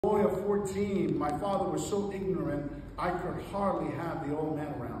14, my father was so ignorant, I could hardly have the old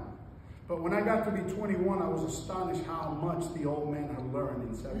man around. But when I got to be 21, I was astonished how much the old man had learned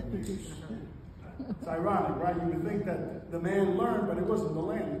in 7 years. It's ironic, right? You would think that the man learned, but it wasn't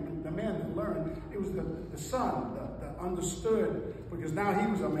the man that learned. It was the son that understood, because now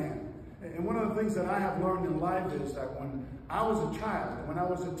he was a man. And one of the things that I have learned in life is that when I was a child, when I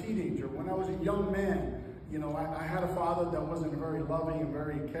was a teenager, when I was a young man, you know, I had a father that wasn't a very loving and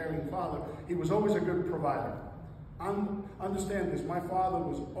very caring father. He was always a good provider. Understand this, my father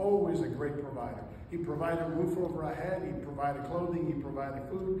was always a great provider. He provided a roof over our head, he provided clothing, he provided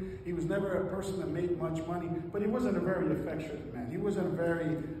food. He was never a person that made much money, but he wasn't a very affectionate man. He wasn't a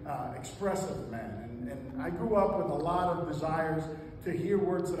very expressive man. And I grew up with a lot of desires to hear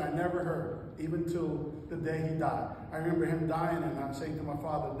words that I never heard, even till the day he died. I remember him dying, and I'm saying to my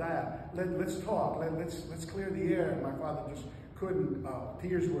father, Dad, let's talk, let's clear the air. And my father just couldn't.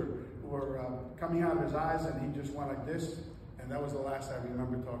 Tears were coming out of his eyes, and he just went like this. And that was the last I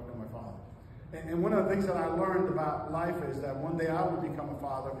remember talking to my father. And one of the things that I learned about life is that one day I would become a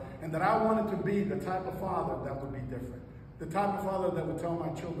father, and that I wanted to be the type of father that would be different. The type of father that would tell my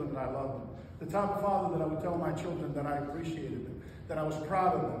children that I loved them. The type of father that I would tell my children that I appreciated them, that I was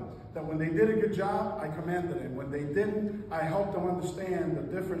proud of them, that when they did a good job, I commended it. When they didn't, I helped them understand the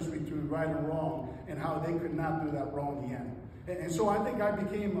difference between right and wrong, and how they could not do that wrong again. And so I think I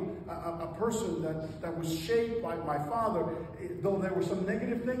became a person that was shaped by my father. Though there were some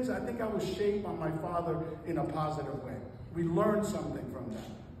negative things, I think I was shaped by my father in a positive way. We learned something from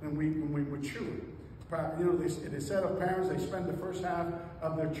that when we matured. You know, it is said of parents, they spend the first half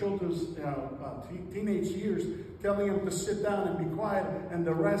of their children's teenage years telling them to sit down and be quiet, and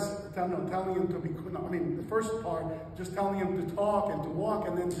the rest telling them to be, the first part just telling them to talk and to walk,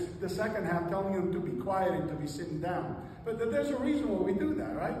 and then the second half telling them to be quiet and to be sitting down. But there's a reason why we do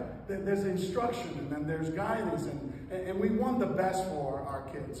that, right? There's instruction, and then there's guidance, and we want the best for our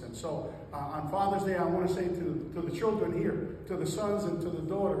kids. And so on Father's Day, I want to say to the children here, to the sons and to the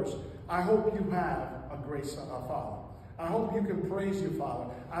daughters, I hope you have a great father. I hope you can praise your father.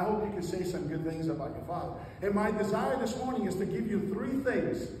 I hope you can say some good things about your father. And my desire this morning is to give you 3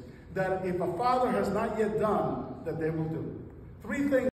 things that if a father has not yet done, that they will do. 3 things.